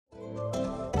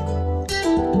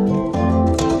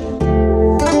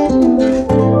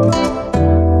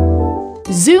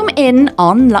Zoom In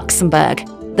on Luxembourg,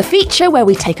 the feature where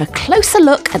we take a closer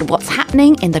look at what's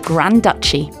happening in the Grand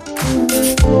Duchy.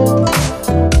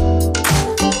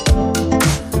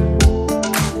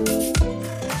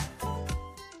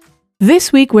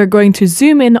 This week we're going to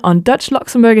zoom in on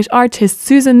Dutch-Luxembourgish artist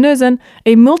Suzan Noesen,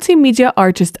 a multimedia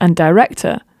artist and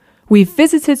director. We've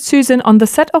visited Suzan on the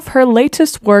set of her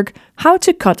latest work, How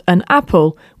to Cut an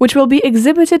Apple, which will be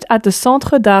exhibited at the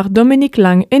Centre d'Art Dominique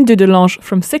Lang in Dudelange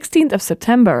from 16th of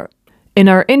September. In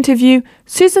our interview,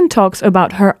 Suzan talks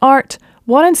about her art,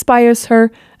 what inspires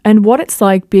her, and what it's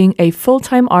like being a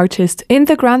full-time artist in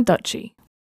the Grand Duchy.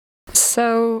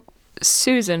 So,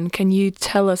 Suzan, can you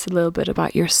tell us a little bit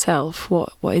about yourself?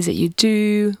 What is it you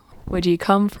do? Where do you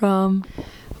come from?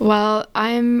 Well,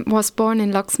 I was born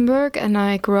in Luxembourg and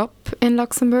I grew up in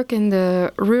Luxembourg in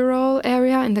the rural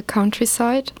area, in the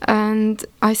countryside. And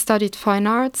I studied fine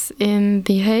arts in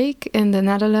The Hague in the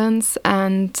Netherlands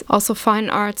and also fine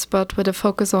arts but with a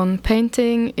focus on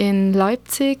painting in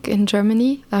Leipzig in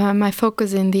Germany. My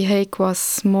focus in The Hague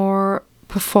was more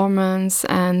performance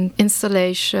and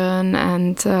installation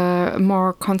and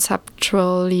more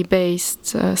conceptually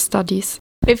based studies.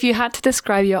 If you had to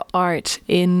describe your art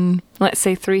in, let's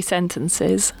say, 3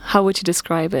 sentences, how would you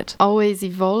describe it? Always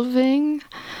evolving,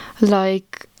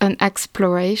 like an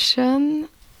exploration,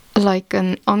 like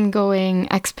an ongoing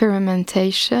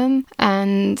experimentation.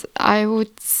 And I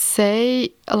would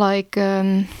say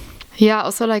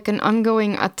also like an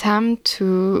ongoing attempt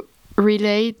to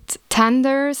relate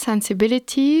tender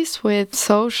sensibilities with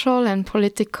social and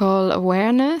political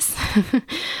awareness.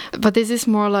 But this is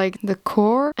more like the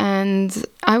core. And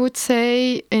I would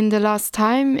say in the last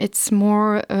time it's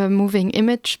more moving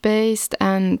image-based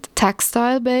and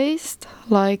textile-based.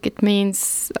 Like it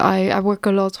means I work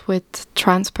a lot with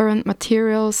transparent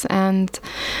materials and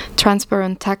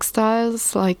transparent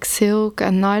textiles like silk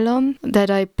and nylon that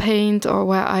I paint or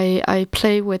where I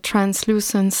play with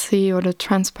translucency or the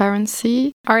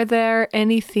transparency. Are there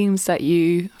any themes that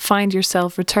you find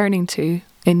yourself returning to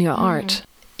in your art?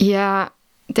 Yeah,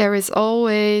 there is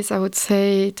always, I would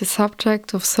say, the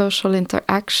subject of social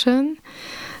interaction.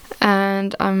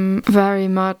 And I'm very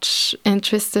much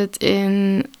interested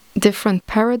in different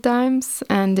paradigms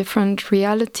and different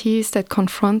realities that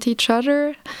confront each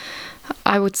other.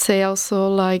 I would say also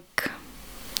like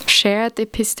shared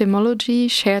epistemology,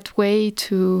 shared way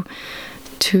to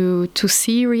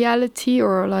see reality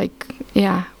or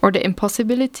or the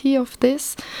impossibility of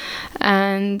this.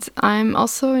 And I'm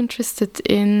also interested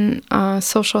in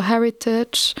social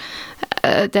heritage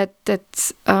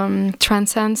that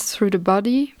transcends through the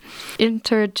body.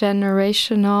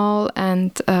 Intergenerational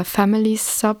and family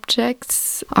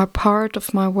subjects are part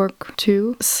of my work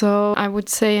too. So I would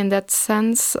say in that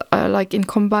sense, like in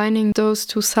combining those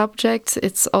 2 subjects,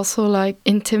 it's also like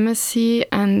intimacy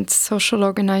and social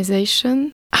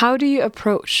organization. How do you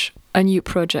approach a new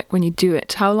project when you do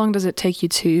it? How long does it take you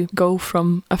to go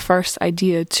from a first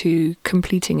idea to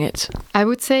completing it? I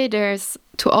would say there's,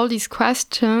 to all these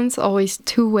questions, always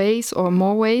 2 ways or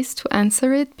more ways to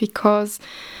answer it, because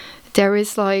there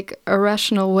is like a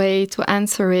rational way to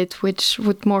answer it, which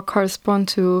would more correspond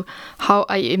to how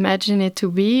I imagine it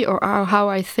to be or how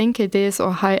I think it is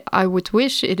or how I would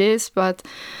wish it is. But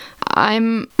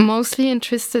I'm mostly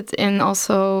interested in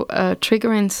also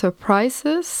triggering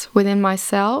surprises within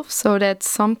myself so that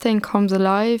something comes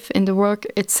alive in the work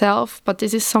itself. But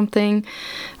this is something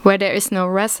where there is no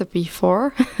recipe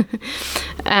for.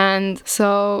 And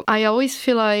so I always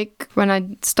feel like when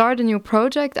I start a new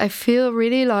project, I feel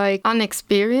really like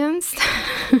unexperienced.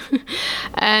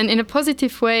 And in a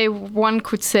positive way, one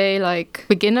could say like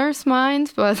beginner's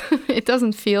mind, but it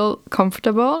doesn't feel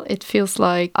comfortable. It feels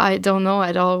like I don't know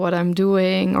at all what I'm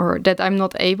doing or that I'm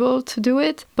not able to do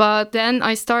it. But then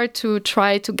I start to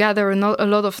try to gather a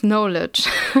lot of knowledge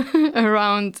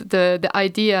around the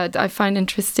idea that I find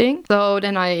interesting. So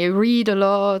then I read a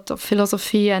lot of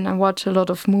philosophy and I watch a lot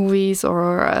of movies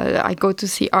or I go to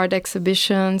see art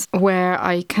exhibitions where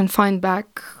I can find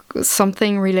back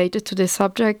something related to this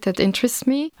subject that interests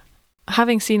me.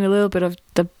 Having seen a little bit of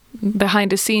the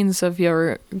behind the scenes of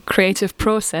your creative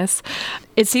process,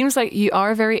 it seems like you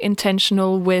are very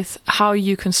intentional with how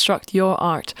you construct your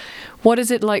art. What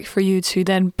is it like for you to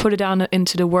then put it out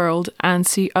into the world and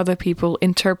see other people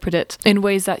interpret it in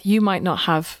ways that you might not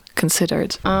have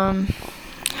considered?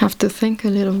 Have to think a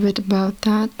little bit about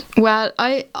that. Well,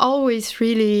 I always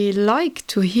really like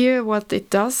to hear what it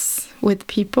does with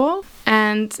people,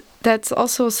 and that's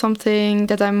also something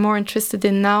that I'm more interested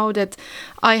in now, that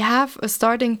I have a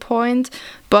starting point,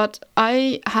 but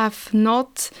I have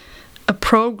not a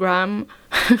program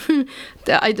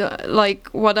that I don't, like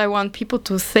what I want people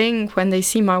to think when they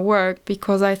see my work,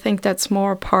 because I think that's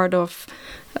more part of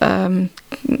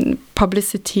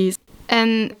publicity.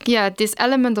 And yeah, this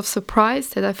element of surprise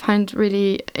that I find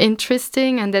really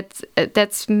interesting, and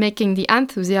that's making the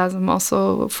enthusiasm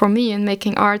also for me in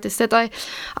making art, is that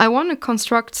I want to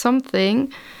construct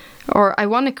something, or I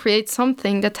want to create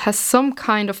something that has some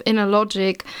kind of inner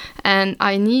logic, and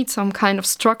I need some kind of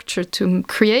structure to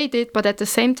create it, but at the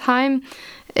same time,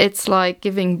 it's like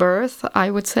giving birth, I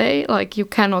would say. Like, you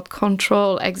cannot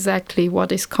control exactly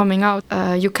what is coming out.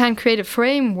 You can create a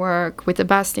framework with the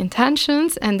best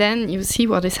intentions, and then you see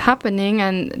what is happening,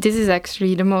 and this is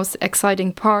actually the most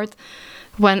exciting part,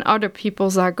 when other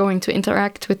peoples are going to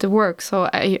interact with the work. So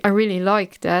I really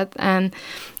like that, and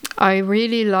I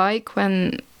really like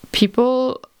when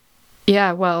people,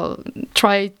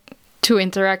 try to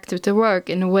interact with the work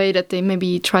in a way that they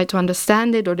maybe try to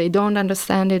understand it, or they don't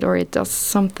understand it, or it does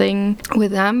something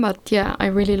with them. But yeah, I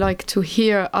really like to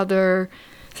hear other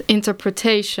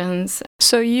interpretations.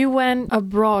 So you went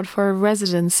abroad for a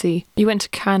residency. You went to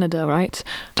Canada, right?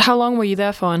 How long were you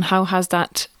there for, and how has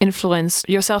that influenced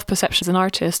your self-perception as an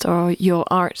artist or your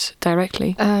art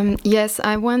directly? Yes,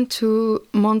 I went to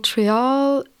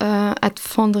Montreal at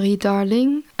Fonderie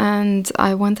Darling, and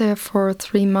I went there for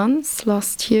 3 months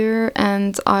last year,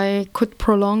 and I could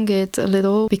prolong it a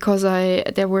little because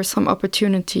there were some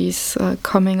opportunities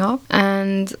coming up.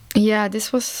 And yeah,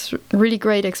 this was a really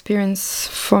great experience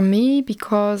for me,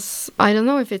 because I don't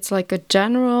know if it's like a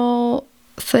general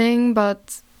thing,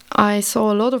 but I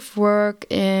saw a lot of work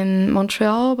in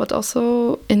Montreal, but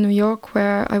also in New York,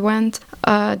 where I went,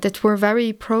 that were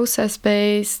very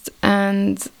process-based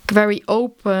and very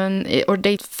open, or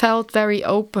they felt very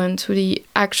open to the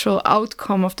actual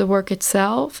outcome of the work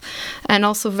itself, and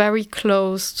also very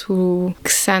close to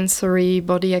sensory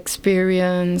body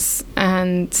experience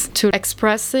and to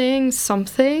expressing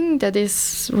something that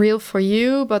is real for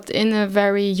you, but in a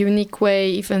very unique way,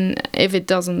 even if it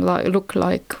doesn't look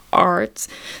like art.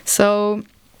 So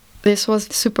this was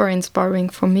super inspiring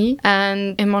for me.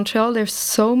 And in Montreal, there's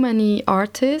so many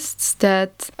artists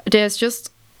that there's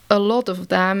just a lot of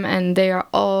them, and they are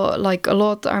all, like, a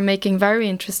lot are making very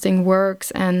interesting works.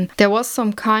 And there was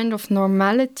some kind of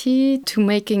normality to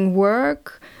making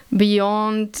work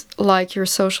beyond like your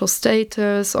social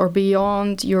status or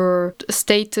beyond your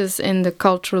status in the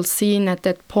cultural scene at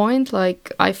that point.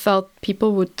 Like, I felt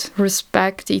people would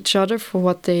respect each other for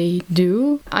what they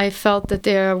do. I felt that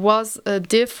there was a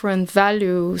different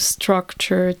value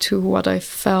structure to what I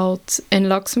felt in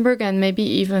Luxembourg, and maybe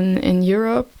even in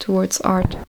Europe, towards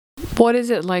art. What is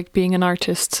it like being an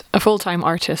artist, a full-time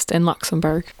artist in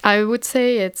Luxembourg? I would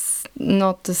say it's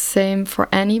not the same for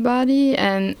anybody,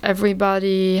 and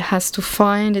everybody has to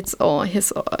find his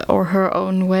or her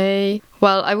own way.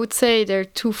 Well, I would say there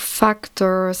are two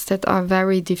factors that are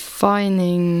very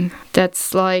defining.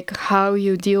 That's like how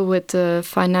you deal with the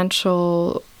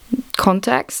financial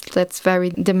context that's very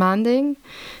demanding,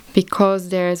 because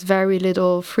there's very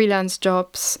little freelance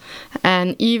jobs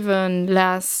and even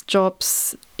less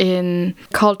jobs in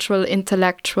cultural,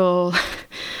 intellectual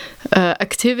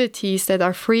activities that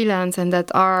are freelance and that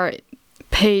are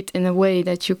paid in a way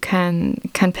that you can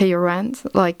pay your rent.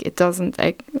 Like, it doesn't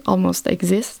almost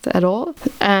exist at all.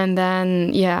 And then,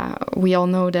 yeah, we all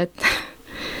know that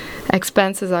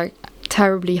expenses are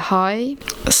terribly high.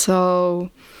 So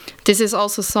this is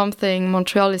also something.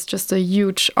 Montreal is just a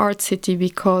huge art city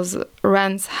because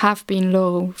rents have been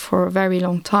low for a very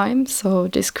long time. So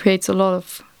this creates a lot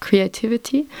of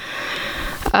creativity.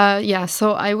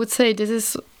 So I would say this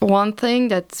is one thing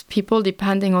that people,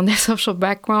 depending on their social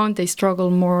background, they struggle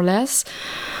more or less.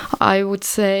 I would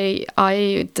say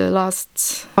the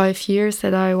last 5 years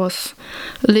that I was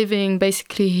living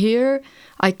basically here,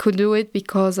 I could do it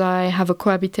because I have a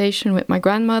cohabitation with my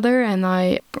grandmother, and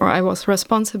I was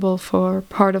responsible for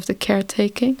part of the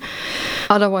caretaking.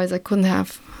 Otherwise, I couldn't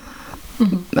have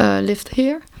lived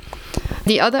here.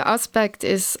 The other aspect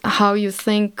is how you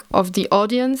think of the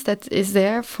audience that is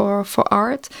there for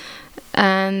art.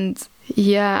 And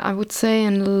yeah, I would say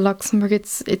in Luxembourg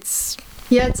it's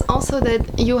also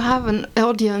that you have an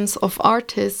audience of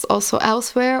artists also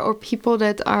elsewhere, or people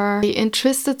that are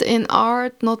interested in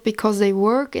art, not because they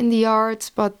work in the arts,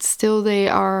 but still they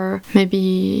are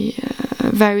maybe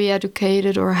very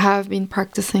educated or have been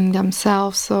practicing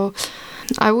themselves. So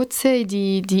I would say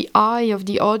the eye of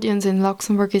the audience in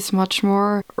Luxembourg is much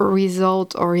more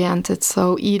result-oriented.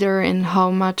 So either in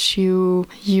how much you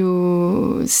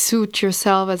suit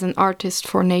yourself as an artist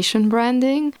for nation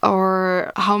branding,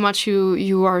 or how much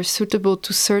you are suitable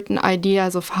to certain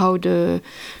ideas of how the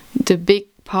big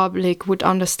public would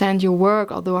understand your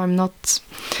work, although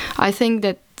I think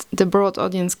that the broad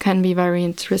audience can be very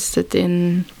interested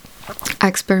in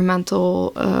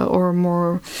experimental or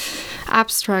more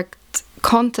abstract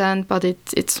content, but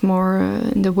it's more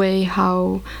in the way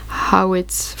how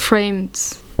it's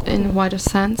framed in a wider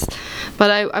sense.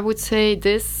 But I would say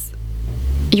this,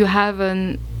 you have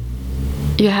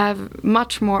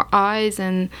much more eyes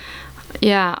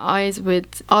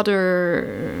with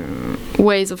other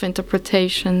ways of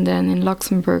interpretation than in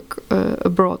Luxembourg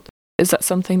abroad. Is that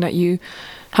something that you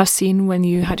have seen when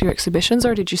you had your exhibitions,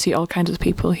 or did you see all kinds of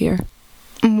people here?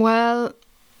 Well,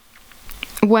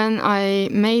 when I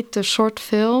made the short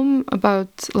film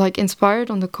inspired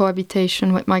on the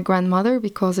cohabitation with my grandmother,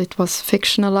 because it was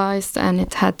fictionalized and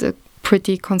it had a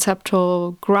pretty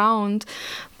conceptual ground,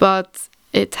 but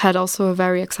it had also a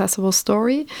very accessible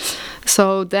story.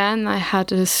 So then I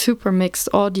had a super mixed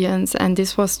audience, and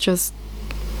this was just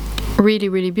really,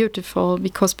 really beautiful,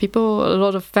 because a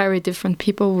lot of very different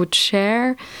people would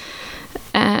share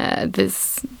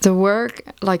the work,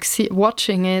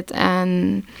 watching it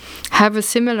and have a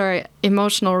similar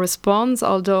emotional response,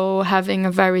 although having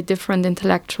a very different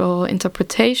intellectual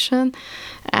interpretation.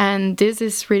 And this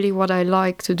is really what I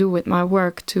like to do with my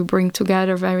work, to bring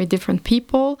together very different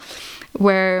people,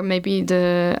 where maybe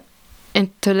the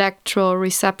intellectual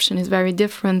reception is very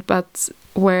different, but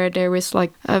where there is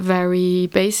a very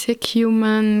basic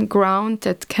human ground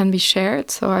that can be shared.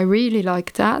 So I really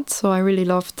like that. So I really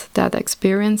loved that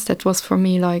experience. That was for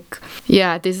me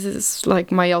this is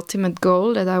my ultimate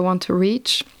goal that I want to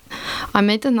reach. I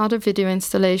made another video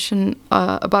installation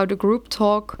about a group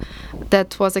talk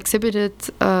that was exhibited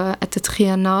at the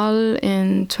Triennale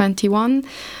in 2021.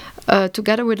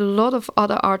 Together with a lot of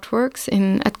other artworks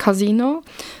at Casino.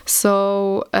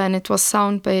 So, and it was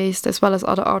sound-based as well as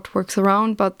other artworks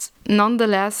around, but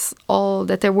nonetheless,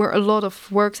 there were a lot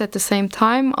of works at the same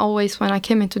time. Always when I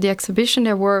came into the exhibition,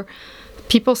 there were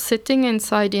people sitting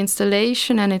inside the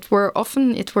installation, and it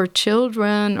were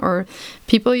children or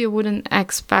people you wouldn't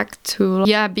expect to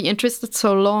be interested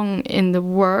so long in the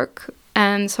work.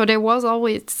 And so there was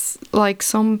always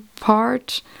some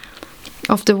part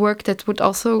of the work that would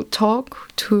also talk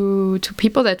to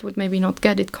people that would maybe not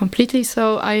get it completely.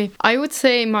 So I would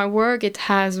say my work, it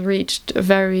has reached a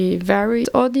very varied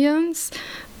audience,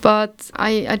 but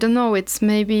I don't know, it's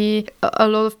maybe a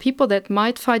lot of people that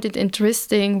might find it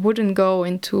interesting wouldn't go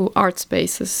into art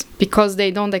spaces because they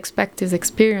don't expect this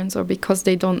experience or because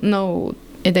they don't know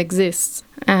it exists.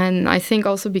 And I think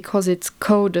also because it's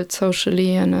coded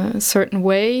socially in a certain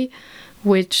way,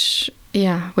 which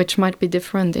might be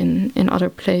different in other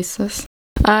places.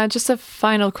 Just a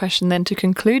final question then to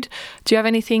conclude. Do you have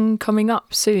anything coming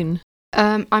up soon?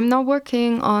 I'm now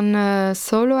working on a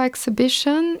solo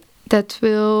exhibition that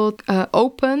will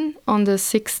open on the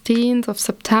 16th of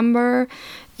September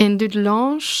in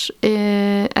Dudelange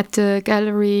at the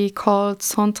gallery called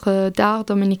Centre d'Art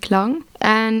Dominique Lang.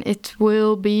 And it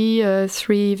will be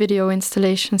 3 video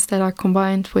installations that are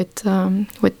combined with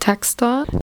textile.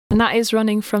 And that is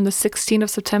running from the 16th of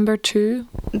September to?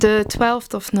 The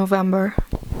 12th of November.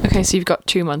 Okay, so you've got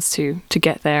 2 months to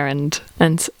get there and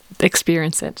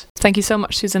experience it. Thank you so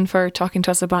much, Suzan, for talking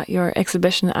to us about your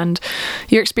exhibition and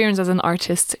your experience as an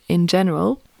artist in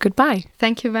general. Goodbye.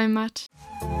 Thank you very much.